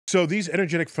So these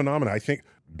energetic phenomena, I think,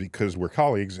 because we're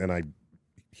colleagues and I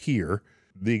hear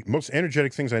the most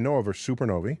energetic things I know of are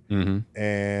supernovae,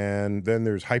 and then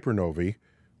there's hypernovae.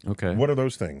 Okay. What are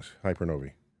those things,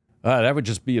 hypernovae? That would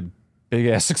just be a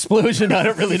big-ass explosion. I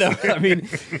don't really know. I mean,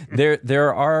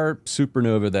 there are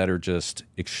supernova that are just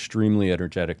extremely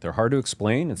energetic. They're hard to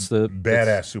explain. It's the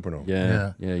Badass supernova.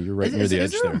 Yeah, you're right near the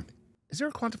edge there. Is there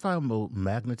a quantifiable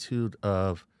magnitude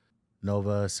of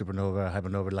nova, supernova,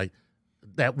 hypernova, like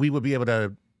that we would be able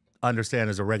to understand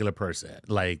as a regular person?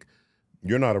 Like,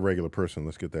 you're not a regular person.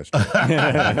 Let's get that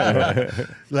straight.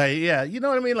 like, yeah, you know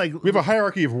what I mean? Like, we have a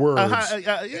hierarchy of words,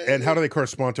 and how do they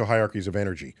correspond to hierarchies of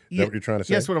energy? Is that what you're trying to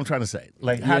say? That's what I'm trying to say.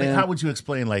 Like, how would you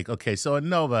explain, like, okay, so a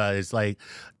nova is like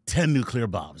 10 nuclear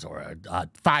bombs or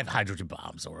 5 hydrogen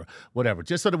bombs or whatever,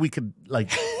 just so that we could,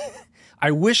 like...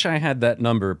 I wish I had that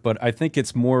number, but I think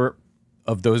it's more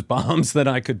of those bombs than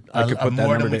I could put that number.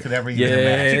 More than we could ever even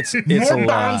imagine. It's more a bombs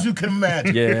lot. you can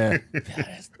imagine. Yeah.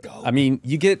 That is dope. I mean,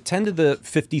 you get 10 to the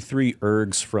 53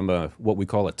 ergs from what we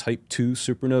call a Type 2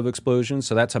 supernova explosion.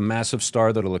 So that's a massive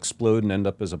star that'll explode and end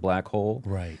up as a black hole.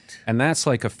 Right. And that's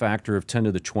like a factor of 10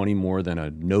 to the 20 more than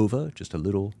a nova, just a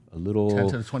little. 10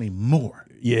 to the 20 more.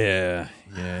 Yeah.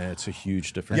 Yeah, it's a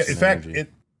huge difference. Yeah, in fact,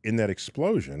 in that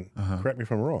explosion, correct me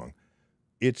if I'm wrong,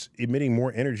 it's emitting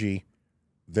more energy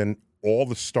than all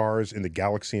the stars in the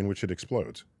galaxy in which it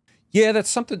explodes. Yeah,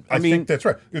 that's something. I mean, think that's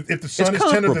right. If the sun is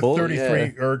 10 to the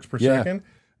 33 ergs per second,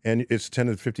 and it's 10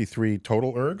 to the 53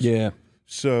 total ergs,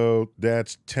 so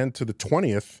that's 10 to the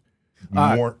 20th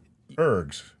more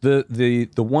ergs.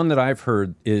 The one that I've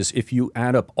heard is if you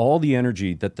add up all the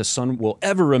energy that the sun will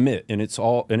ever emit in its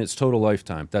total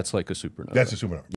lifetime, that's like a supernova. That's a supernova.